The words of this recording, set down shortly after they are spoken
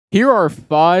Here are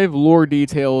 5 lore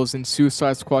details in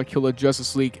Suicide Squad Kill the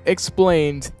Justice League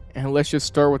explained, and let's just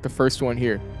start with the first one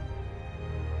here.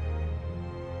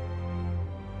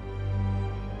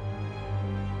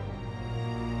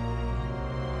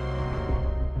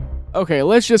 Okay,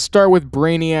 let's just start with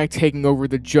Brainiac taking over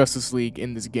the Justice League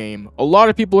in this game. A lot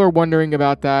of people are wondering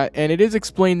about that, and it is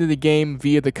explained in the game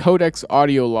via the Codex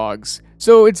audio logs.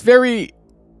 So it's very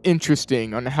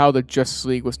interesting on how the Justice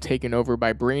League was taken over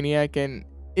by Brainiac, and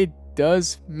it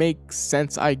does make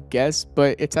sense, I guess,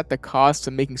 but it's at the cost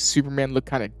of making Superman look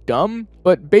kind of dumb.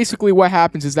 But basically what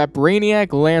happens is that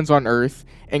Brainiac lands on Earth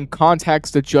and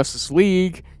contacts the Justice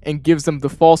League and gives them the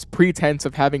false pretense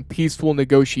of having peaceful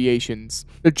negotiations.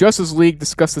 The Justice League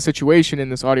discuss the situation in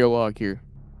this audio log here.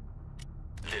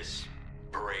 This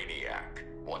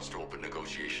Brainiac wants to open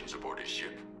negotiations aboard his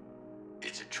ship.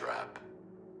 It's a trap.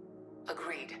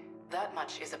 Agreed. That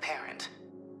much is apparent.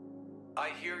 I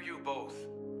hear you both,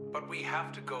 but we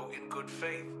have to go in good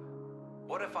faith.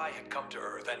 What if I had come to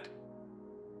Earth and...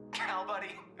 Cal,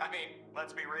 buddy, I mean,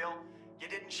 let's be real. You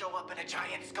didn't show up in a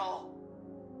giant skull.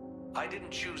 I didn't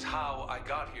choose how I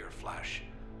got here, Flash.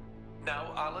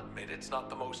 Now, I'll admit it's not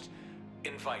the most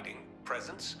inviting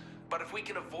presence, but if we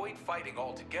can avoid fighting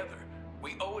altogether,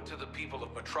 we owe it to the people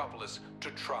of Metropolis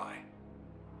to try.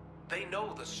 They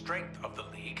know the strength of the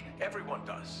League, everyone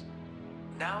does.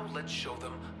 Now let's show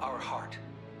them our heart,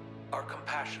 our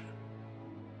compassion.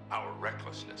 Our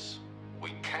recklessness.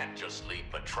 We can't just leave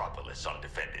Metropolis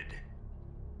undefended.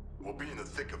 We'll be in the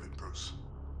thick of it, Bruce.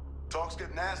 Talks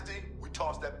get nasty, we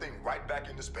toss that thing right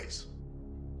back into space.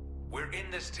 We're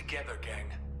in this together, gang.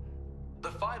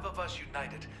 The 5 of us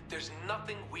united, there's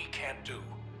nothing we can't do.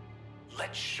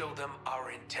 Let's show them our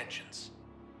intentions.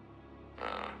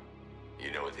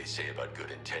 You know what they say about good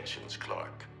intentions,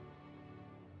 Clark.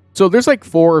 So there's like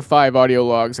 4 or 5 audio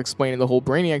logs explaining the whole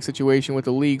Brainiac situation with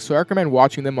the League, so I recommend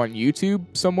watching them on YouTube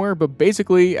somewhere. But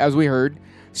basically, as we heard,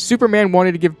 Superman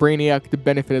wanted to give Brainiac the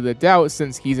benefit of the doubt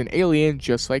since he's an alien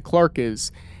just like Clark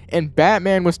is. And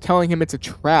Batman was telling him it's a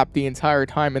trap the entire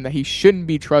time and that he shouldn't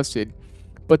be trusted.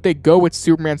 But they go with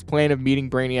Superman's plan of meeting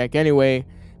Brainiac anyway,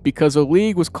 because the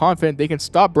League was confident they can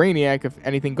stop Brainiac if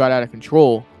anything got out of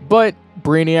control. But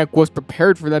Brainiac was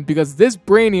prepared for them because this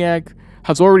Brainiac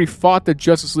has already fought the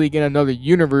Justice League in another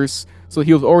universe, so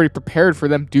he was already prepared for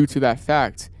them due to that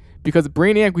fact. Because the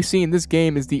Brainiac we see in this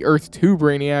game is the Earth 2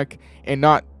 Brainiac, and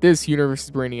not this universe's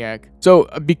Brainiac. So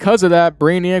because of that,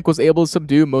 Brainiac was able to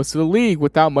subdue most of the League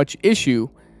without much issue.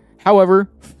 However,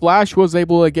 Flash was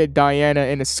able to get Diana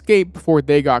and escape before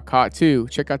they got caught too.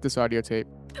 Check out this audio tape.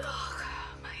 Ugh,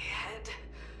 my head.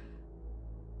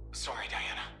 Sorry,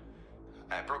 Diana.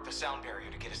 I broke the sound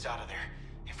barrier to get us out of there.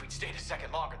 If we'd stayed a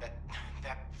second longer, that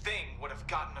thing would have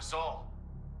gotten us all.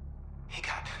 He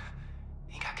got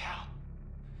Cal.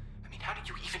 I mean, how did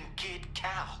you even get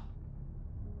Cal?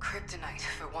 Kryptonite,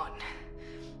 for one.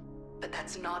 But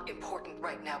that's not important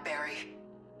right now, Barry.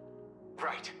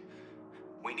 Right.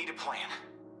 We need a plan.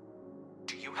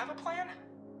 Do you have a plan?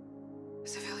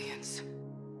 Civilians.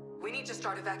 We need to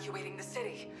start evacuating the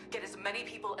city. Get as many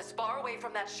people as far away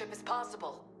from that ship as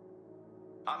possible.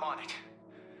 I'm on it.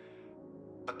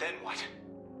 But then what?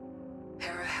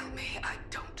 Hera, help me. I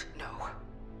don't know.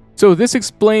 So this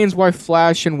explains why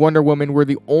Flash and Wonder Woman were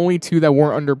the only 2 that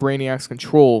weren't under Brainiac's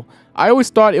control. I always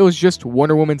thought it was just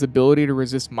Wonder Woman's ability to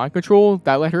resist mind control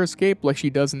that let her escape like she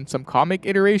does in some comic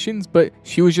iterations, but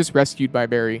she was just rescued by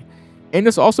Barry. And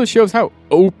this also shows how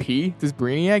OP this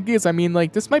Brainiac is. I mean,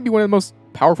 like, this might be one of the most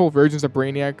powerful versions of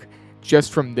Brainiac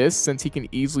just from this, since he can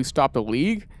easily stop the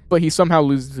League, but he somehow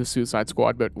loses to Suicide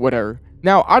Squad, but whatever.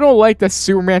 Now, I don't like that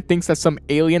Superman thinks that some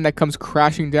alien that comes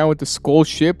crashing down with the Skull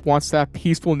ship wants to have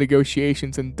peaceful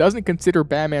negotiations and doesn't consider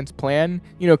Batman's plan,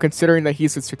 you know, considering that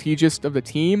he's the strategist of the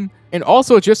team. And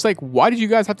also, just like, why did you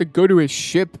guys have to go to his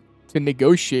ship to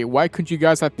negotiate? Why couldn't you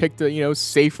guys have picked a, you know,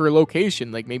 safer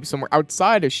location, like maybe somewhere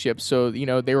outside his ship so, you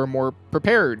know, they were more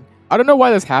prepared? I don't know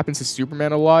why this happens to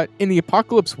Superman a lot. In the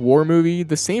Apocalypse War movie,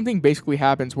 the same thing basically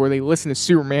happens where they listen to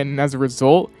Superman and as a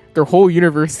result, their whole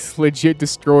universe is legit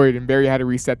destroyed and Barry had to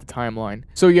reset the timeline.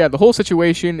 So yeah, the whole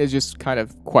situation is just kind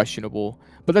of questionable.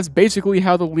 But that's basically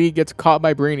how the League gets caught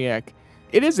by Brainiac.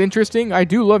 It is interesting. I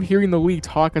do love hearing the League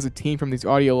talk as a team from these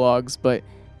audio logs, but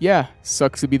yeah,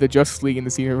 sucks to be the Justice League in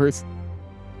this universe.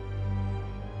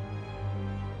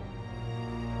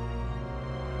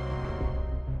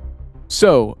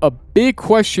 So, a big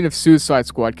question of Suicide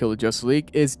Squad Kill the Justice League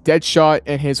is Deadshot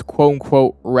and his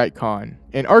quote-unquote retcon.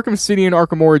 In Arkham City and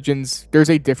Arkham Origins, there's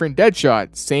a different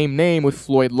Deadshot, same name with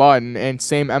Floyd Lawton, and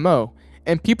same MO.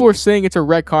 And people are saying it's a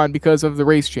retcon because of the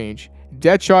race change.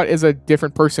 Deadshot is a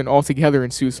different person altogether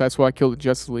in Suicide Squad Kill the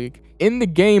Justice League. In the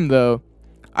game, though,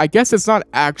 I guess it's not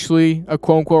actually a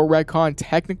quote-unquote retcon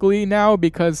technically now,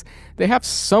 because they have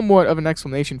somewhat of an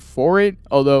explanation for it,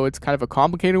 although it's kind of a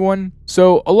complicated one.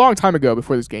 So, a long time ago,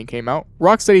 before this game came out,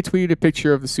 Rocksteady tweeted a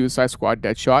picture of the Suicide Squad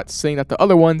Deadshot, saying that the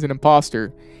other one's an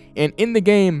imposter. And in the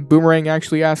game, Boomerang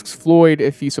actually asks Floyd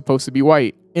if he's supposed to be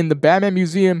white. In the Batman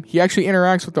Museum, he actually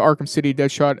interacts with the Arkham City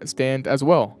Deadshot stand as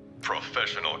well.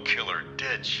 Professional killer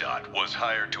Deadshot was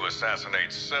hired to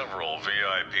assassinate several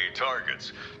VIP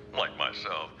targets, like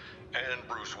myself, and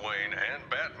Bruce Wayne and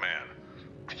Batman.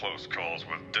 Close calls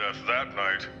with death that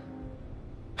night.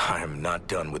 I am not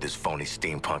done with this phony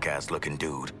steampunk-ass looking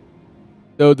dude.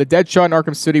 Though the Deadshot in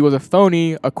Arkham City was a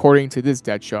phony, according to this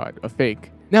Deadshot, a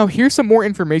fake. Now, here's some more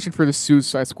information for the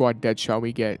Suicide Squad Deadshot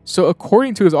we get. So,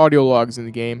 according to his audio logs in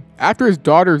the game, after his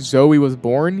daughter Zoe was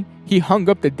born, he hung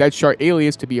up the Deadshot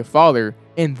alias to be a father,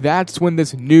 and that's when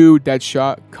this new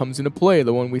Deadshot comes into play,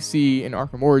 the one we see in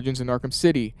Arkham Origins and Arkham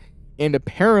City. And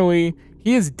apparently,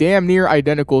 he is damn near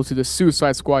identical to the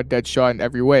Suicide Squad Deadshot in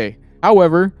every way.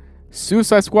 However,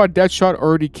 Suicide Squad Deadshot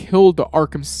already killed the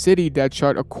Arkham City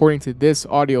Deadshot according to this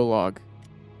audio log.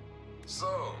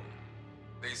 So,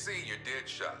 they say you're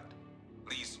Deadshot. At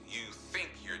least you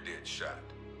think you're Deadshot.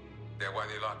 That why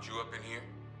they locked you up in here?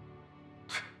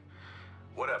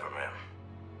 Whatever, man.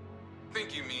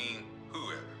 Think you mean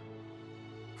whoever.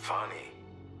 Funny.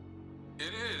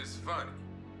 It is funny.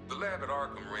 The lab at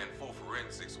Arkham ran full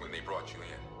forensics when they brought you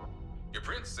in. Your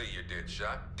prints say you're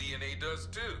Deadshot. DNA does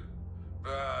too.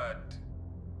 But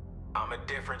I'm a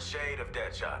different shade of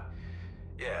Deadshot.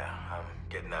 Yeah, I'm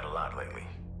getting that a lot lately.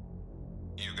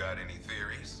 you got any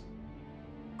theories?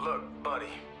 Look, buddy,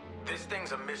 this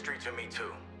thing's a mystery to me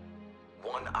too.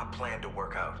 One I plan to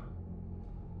work out.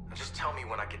 Just tell me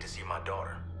when I get to see my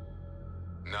daughter.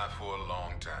 Not for a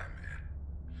long time, man.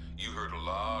 You hurt a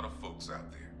lot of folks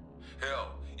out there.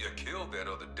 Hell, you killed that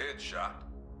other Deadshot.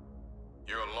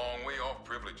 You're a long way off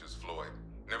privileges, Floyd.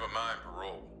 Never mind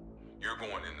parole. You're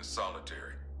going into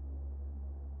solitary.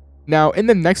 Now, in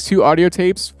the next two audio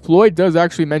tapes, Floyd does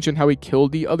actually mention how he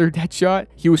killed the other Deadshot.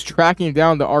 He was tracking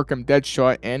down the Arkham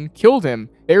Deadshot and killed him,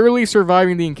 barely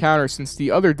surviving the encounter since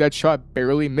the other Deadshot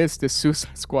barely missed the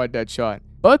Suicide Squad Deadshot.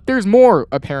 But there's more,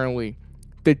 apparently.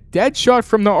 The Deadshot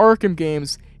from the Arkham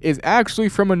games is actually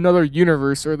from another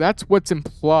universe, or that's what's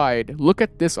implied. Look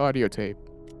at this audio tape.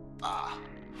 Ah,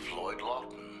 Floyd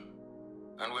Lawton.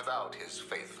 And without his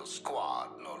faithful squad,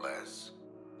 no less.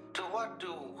 To what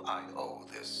do I owe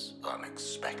this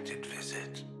unexpected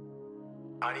visit?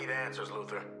 I need answers,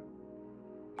 Luthor.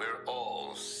 We're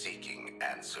all seeking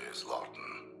answers,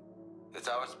 Lawton. It's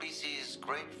our species'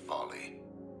 great folly.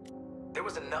 There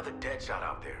was another Deadshot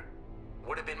out there.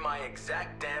 Would have been my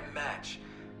exact damn match,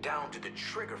 down to the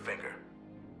trigger finger,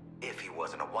 if he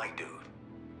wasn't a white dude.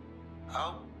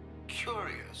 How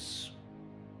curious.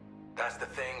 That's the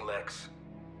thing, Lex.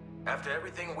 After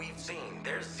everything we've seen,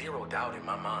 there's zero doubt in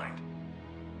my mind.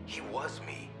 He was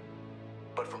me,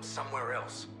 but from somewhere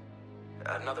else.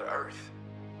 Another Earth.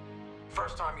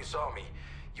 First time you saw me,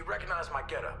 you recognized my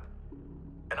getup.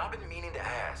 And I've been meaning to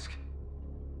ask,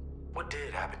 what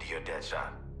did happen to your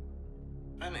Deadshot?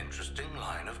 An interesting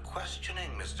line of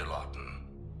questioning, Mr. Lawton.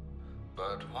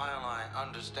 But while I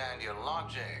understand your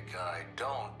logic, I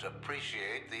don't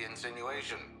appreciate the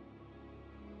insinuation.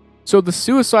 So the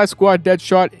Suicide Squad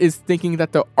Deadshot is thinking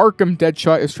that the Arkham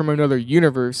Deadshot is from another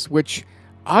universe, which,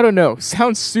 I don't know,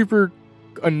 sounds super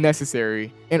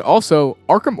unnecessary. And also,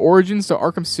 Arkham Origins to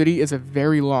Arkham City is a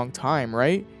very long time,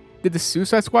 right? Did the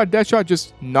Suicide Squad Deadshot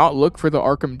just not look for the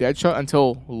Arkham Deadshot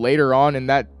until later on in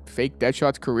that fake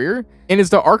Deadshot's career? And is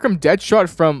the Arkham Deadshot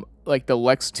from, like, the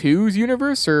Lex 2's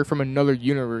universe or from another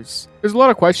universe? There's a lot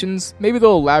of questions. Maybe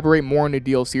they'll elaborate more in the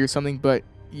DLC or something, but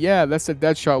yeah, that's the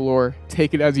Deadshot lore.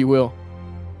 Take it as you will.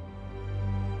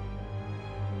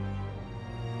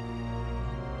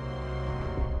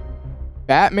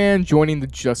 Batman joining the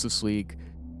Justice League.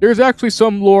 There's actually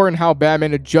some lore in how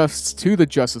Batman adjusts to the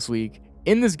Justice League.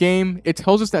 In this game, it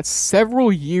tells us that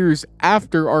several years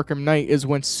after Arkham Knight is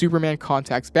when Superman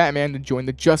contacts Batman to join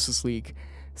the Justice League.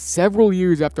 Several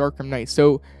years after Arkham Knight.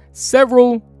 So,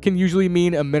 several can usually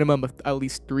mean a minimum of at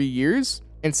least 3 years.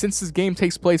 And since this game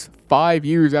takes place 5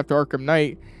 years after Arkham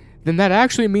Knight, then that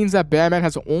actually means that Batman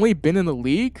has only been in the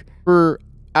League for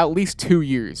at least 2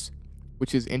 years.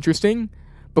 Which is interesting.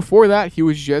 Before that, he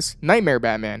was just Nightmare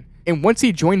Batman. And once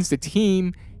he joins the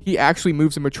team, he actually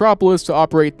moves to Metropolis to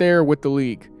operate there with the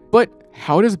League. But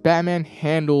how does Batman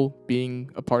handle being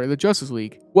a part of the Justice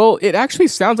League? Well, it actually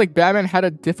sounds like Batman had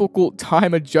a difficult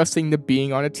time adjusting to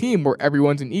being on a team where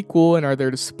everyone's an equal and are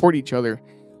there to support each other.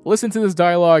 Listen to this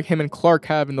dialogue him and Clark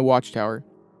have in the Watchtower.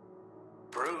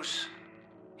 Bruce,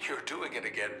 you're doing it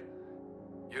again.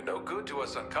 You're no good to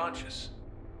us unconscious.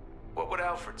 What would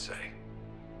Alfred say?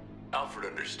 Alfred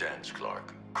understands,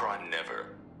 Clark. Crime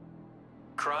never.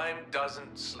 Crime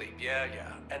doesn't sleep, yeah.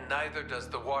 And neither does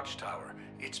the Watchtower.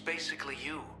 It's basically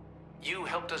you. You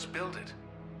helped us build it.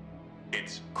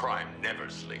 It's crime never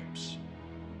sleeps.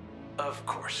 Of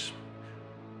course.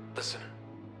 Listen,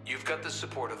 you've got the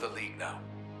support of the League now.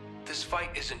 This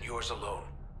fight isn't yours alone.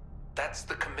 That's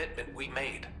the commitment we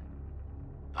made.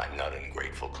 I'm not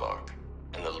ungrateful, Clark.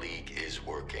 And the League is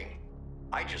working.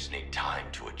 I just need time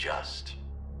to adjust.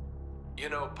 You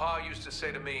know, Pa used to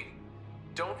say to me,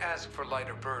 don't ask for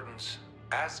lighter burdens,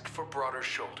 ask for broader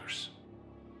shoulders.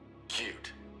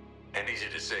 Cute. And easy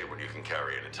to say when you can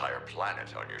carry an entire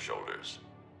planet on your shoulders.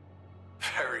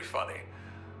 Very funny.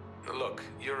 Look,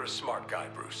 you're a smart guy,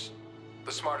 Bruce.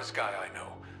 The smartest guy I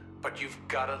know. But you've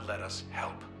gotta let us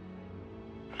help.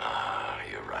 Ah,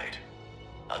 you're right.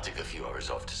 I'll take a few hours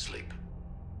off to sleep.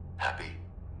 Happy?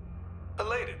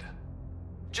 Elated.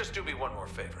 Just do me one more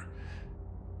favor.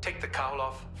 Take the cowl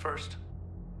off first.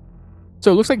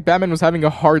 So it looks like Batman was having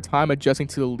a hard time adjusting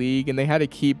to the League, and they had to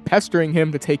keep pestering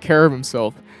him to take care of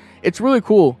himself. It's really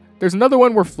cool. There's another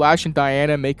one where Flash and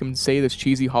Diana make him say this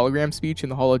cheesy hologram speech in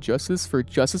the Hall of Justice for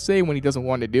Justice Day when he doesn't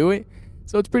want to do it.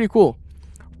 So it's pretty cool.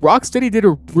 Rocksteady did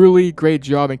a really great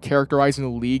job in characterizing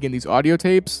the League in these audio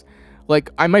tapes.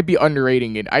 Like, I might be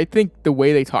underrating it. I think the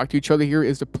way they talk to each other here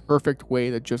is the perfect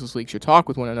way that Justice League should talk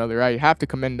with one another. I have to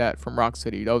commend that from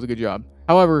Rocksteady. That was a good job.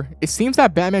 However, it seems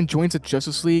that Batman joins the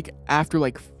Justice League after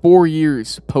like 4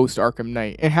 years post Arkham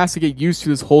Knight and has to get used to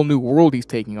this whole new world he's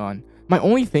taking on. My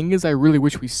only thing is I really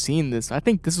wish we've seen this. I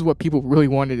think this is what people really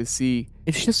wanted to see.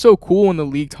 It's just so cool when the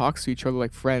League talks to each other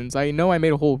like friends. I know I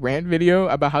made a whole rant video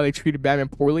about how they treated Batman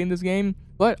poorly in this game,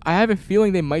 but I have a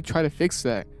feeling they might try to fix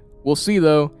that. We'll see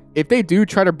though. If they do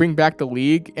try to bring back the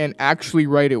League and actually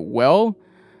write it well,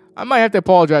 I might have to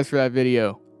apologize for that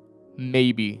video.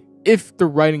 Maybe. If the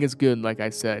writing is good, like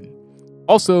I said.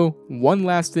 Also, one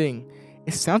last thing.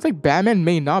 It sounds like Batman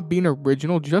may not be an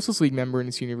original Justice League member in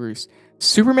this universe.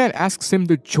 Superman asks him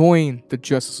to join the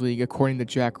Justice League, according to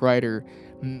Jack Ryder.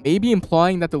 Maybe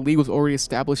implying that the League was already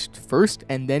established first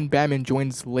and then Batman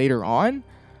joins later on?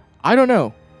 I don't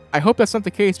know. I hope that's not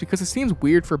the case because it seems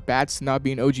weird for Bats to not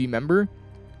be an OG member.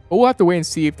 But we'll have to wait and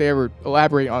see if they ever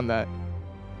elaborate on that.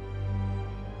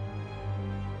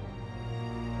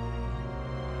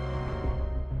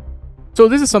 So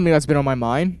this is something that's been on my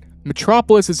mind.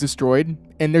 Metropolis is destroyed,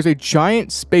 and there's a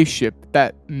giant spaceship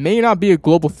that may not be a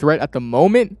global threat at the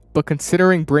moment, but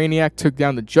considering Brainiac took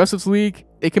down the Justice League,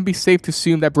 it can be safe to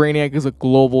assume that Brainiac is a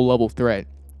global level threat.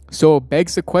 So it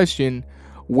begs the question,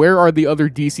 where are the other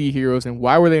DC heroes and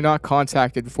why were they not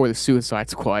contacted before the Suicide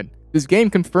Squad? This game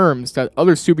confirms that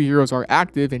other superheroes are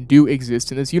active and do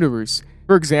exist in this universe.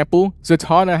 For example,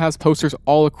 Zatanna has posters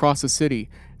all across the city.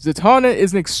 Zatanna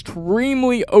is an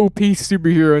extremely OP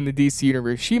superhero in the DC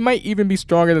universe. She might even be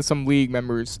stronger than some League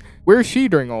members. Where is she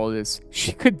during all of this?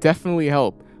 She could definitely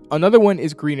help. Another one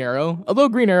is Green Arrow. Although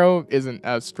Green Arrow isn't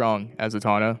as strong as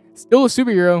Zatanna. Still a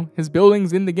superhero, his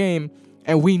building's in the game,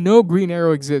 and we know Green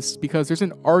Arrow exists because there's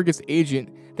an Argus agent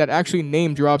that actually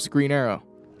name drops Green Arrow.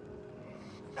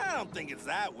 I don't think it's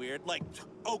that weird. Like,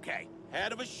 okay,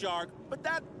 head of a shark, but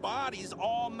that body's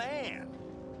all man.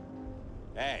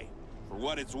 Hey, for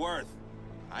what it's worth,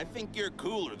 I think you're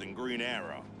cooler than Green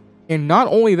Arrow. And not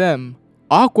only them,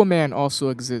 Aquaman also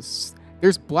exists.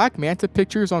 There's Black Manta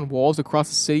pictures on walls across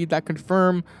the city that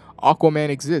confirm Aquaman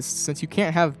exists, since you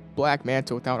can't have Black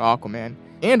Manta without Aquaman.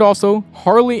 And also,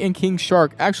 Harley and King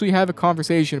Shark actually have a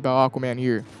conversation about Aquaman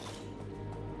here.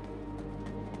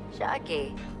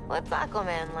 Sharky, what's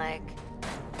Aquaman like?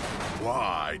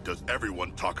 Why does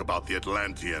everyone talk about the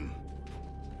Atlantean?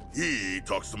 He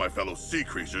talks to my fellow sea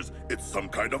creatures, it's some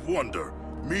kind of wonder.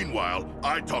 Meanwhile,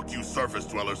 I talk to you surface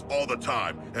dwellers all the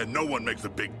time, and no one makes a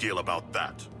big deal about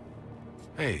that.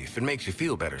 Hey, if it makes you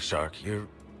feel better, Shark, you're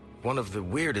one of the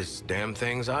weirdest damn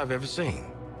things I've ever seen.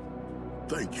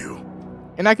 Thank you.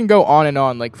 And I can go on and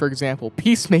on, like for example,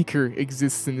 Peacemaker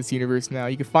exists in this universe now.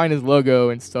 You can find his logo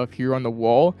and stuff here on the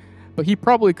wall, but he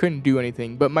probably couldn't do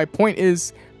anything. But my point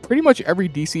is, pretty much every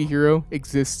DC hero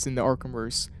exists in the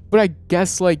Arkhamverse. But I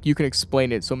guess like you can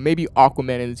explain it, so maybe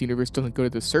Aquaman in this universe doesn't go to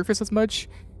the surface as much.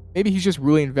 Maybe he's just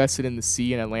really invested in the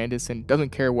sea and Atlantis and doesn't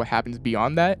care what happens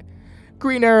beyond that.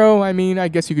 Green Arrow, I mean, I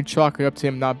guess you could chalk it up to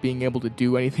him not being able to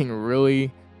do anything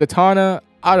really. Zatanna,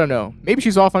 I don't know. Maybe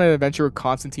she's off on an adventure with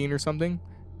Constantine or something.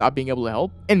 not being able to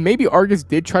help. And maybe Argus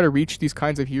did try to reach these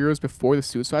kinds of heroes before the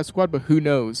Suicide Squad, but who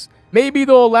knows? Maybe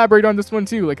they'll elaborate on this one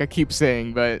too, like I keep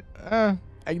saying, but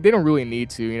they don't really need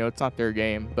to, you know, it's not their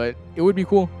game, but it would be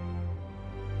cool.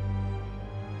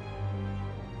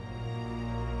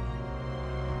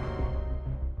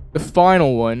 The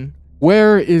final one,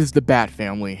 where is the Bat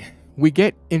Family? We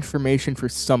get information for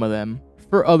some of them,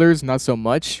 for others not so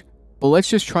much, but let's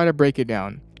just try to break it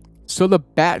down. So the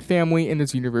Bat Family in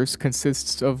this universe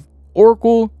consists of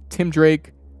Oracle, Tim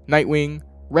Drake, Nightwing,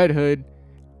 Red Hood,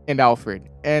 and Alfred.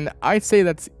 And I'd say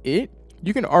that's it.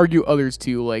 You can argue others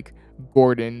too, like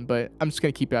Gordon, but I'm just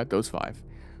going to keep it at those 5.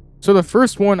 So the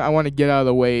first one I want to get out of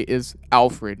the way is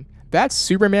Alfred. That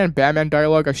Superman-Batman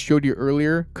dialogue I showed you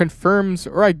earlier confirms,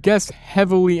 or I guess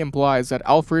heavily implies, that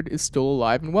Alfred is still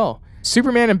alive and well.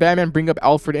 Superman and Batman bring up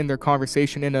Alfred in their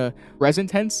conversation in a present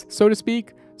tense, so to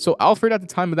speak, so Alfred at the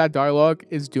time of that dialogue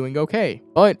is doing okay.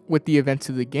 But with the events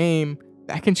of the game,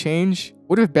 that can change.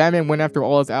 What if Batman went after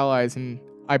all his allies? And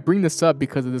I bring this up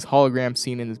because of this hologram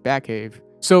scene in his Batcave.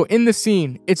 So in the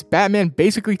scene, it's Batman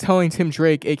basically telling Tim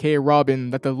Drake, aka Robin,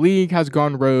 that the League has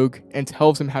gone rogue and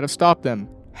tells him how to stop them.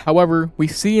 However, we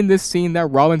see in this scene that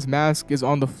Robin's mask is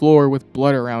on the floor with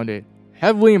blood around it,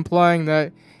 heavily implying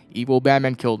that evil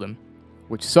Batman killed him.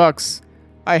 Which sucks.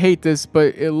 I hate this,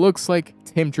 but it looks like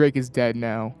Tim Drake is dead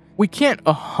now. We can't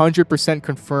 100%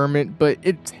 confirm it, but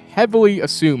it's heavily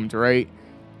assumed, right?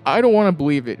 I don't want to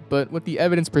believe it, but with the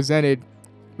evidence presented,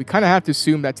 we kind of have to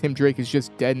assume that Tim Drake is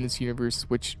just dead in this universe,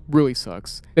 which really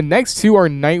sucks. The next 2 are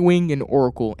Nightwing and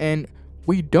Oracle, and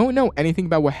we don't know anything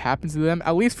about what happens to them,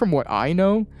 at least from what I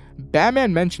know.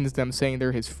 Batman mentions them saying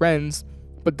they're his friends,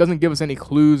 but doesn't give us any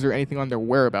clues or anything on their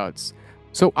whereabouts.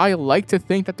 So I like to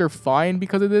think that they're fine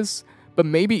because of this, but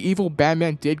maybe evil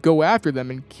Batman did go after them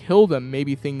and kill them,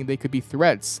 maybe thinking they could be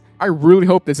threats. I really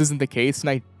hope this isn't the case, and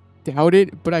I doubt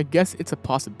it, but I guess it's a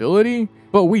possibility.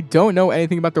 But we don't know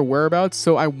anything about their whereabouts,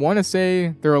 so I want to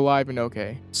say they're alive and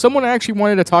okay. Someone I actually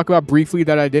wanted to talk about briefly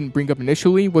that I didn't bring up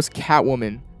initially was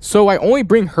Catwoman. So I only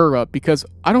bring her up because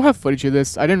I don't have footage of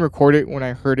this. I didn't record it when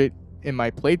I heard it in my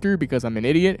playthrough because I'm an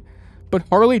idiot. But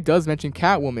Harley does mention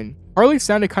Catwoman. Harley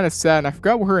sounded kind of sad, and I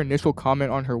forgot what her initial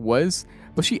comment on her was,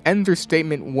 but she ends her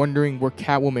statement wondering where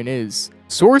Catwoman is.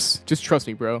 Source? Just trust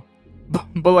me, bro.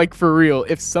 But like, for real,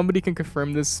 if somebody can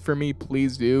confirm this for me,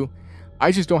 please do.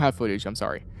 I just don't have footage, I'm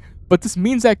sorry. But this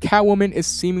means that Catwoman is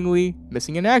seemingly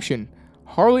missing in action.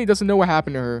 Harley doesn't know what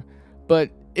happened to her, but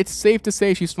it's safe to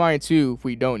say she's fine too if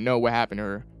we don't know what happened to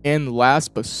her. And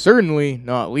last but certainly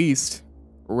not least,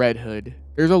 Red Hood.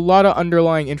 There's a lot of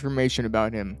underlying information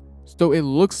about him. So it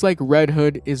looks like Red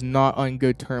Hood is not on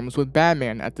good terms with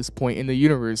Batman at this point in the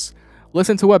universe.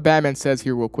 Listen to what Batman says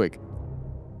here real quick.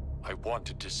 I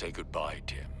wanted to say goodbye,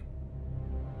 Tim.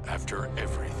 After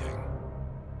everything,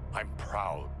 I'm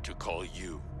proud to call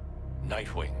you,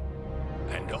 Nightwing,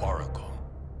 and Oracle,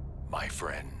 my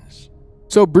friends.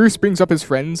 So Bruce brings up his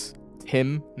friends,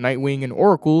 Tim, Nightwing, and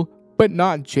Oracle, but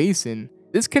not Jason.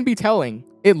 This can be telling.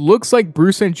 It looks like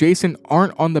Bruce and Jason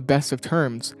aren't on the best of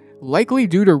terms, likely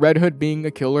due to Red Hood being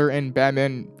a killer and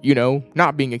Batman, you know,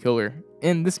 not being a killer.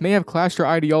 And this may have clashed their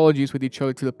ideologies with each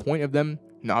other to the point of them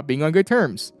not being on good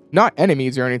terms. Not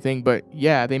enemies or anything, but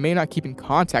yeah, they may not keep in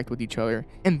contact with each other.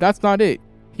 And that's not it.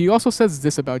 He also says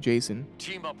this about Jason.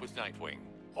 Team up with Nightwing,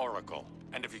 Oracle,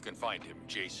 and if you can find him,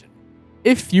 Jason.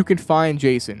 If you can find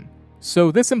Jason.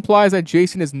 So this implies that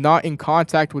Jason is not in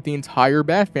contact with the entire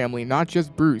Bat family, not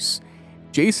just Bruce.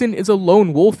 Jason is a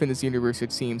lone wolf in this universe,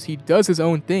 it seems. He does his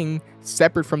own thing,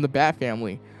 separate from the Bat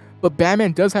family. But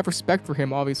Batman does have respect for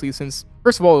him, obviously, since,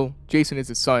 first of all, Jason is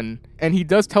his son, and he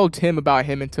does tell Tim about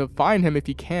him and to find him if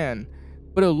he can.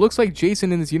 But it looks like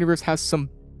Jason in this universe has some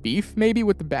beef, maybe,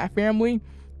 with the Bat family,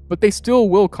 but they still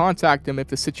will contact him if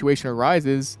the situation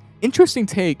arises. Interesting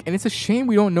take, and it's a shame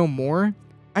we don't know more.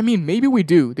 I mean, maybe we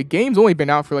do. The game's only been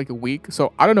out for like a week,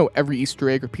 so I don't know every Easter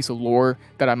egg or piece of lore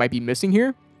that I might be missing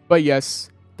here. But yes,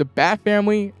 the Bat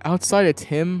family, outside of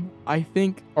Tim, I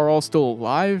think are all still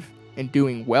alive and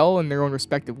doing well in their own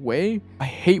respective way. I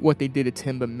hate what they did to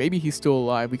Tim, but maybe he's still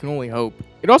alive. We can only hope.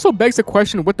 It also begs the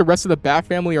question what the rest of the Bat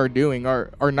family are doing.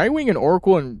 Are Nightwing and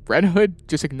Oracle and Red Hood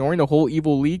just ignoring the whole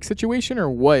Evil League situation, or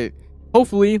what?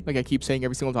 Hopefully, like I keep saying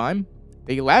every single time,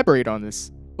 they elaborate on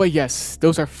this. But yes,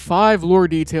 those are 5 lore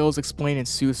details explained in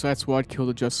Suicide Squad Kill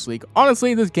the Justice League.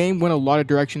 Honestly, this game went a lot of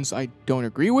directions I don't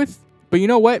agree with. But you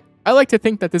know what? I like to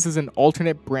think that this is an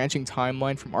alternate branching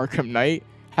timeline from Arkham Knight,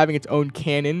 having its own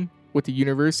canon with the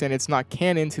universe, and it's not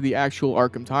canon to the actual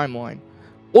Arkham timeline.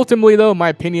 Ultimately though, my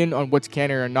opinion on what's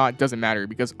canon or not doesn't matter,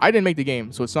 because I didn't make the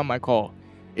game, so it's not my call.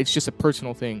 It's just a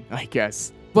personal thing, I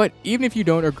guess. But even if you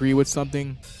don't agree with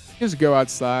something, just go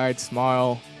outside,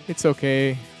 smile. It's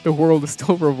okay. The world is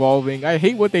still revolving. I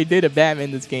hate what they did to Batman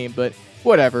in this game, but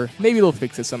whatever. Maybe they'll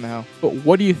fix it somehow. But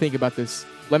what do you think about this?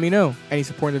 Let me know. Any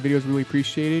support in the video is really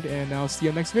appreciated, and I'll see you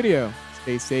in the next video.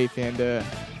 Stay safe and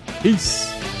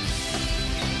peace.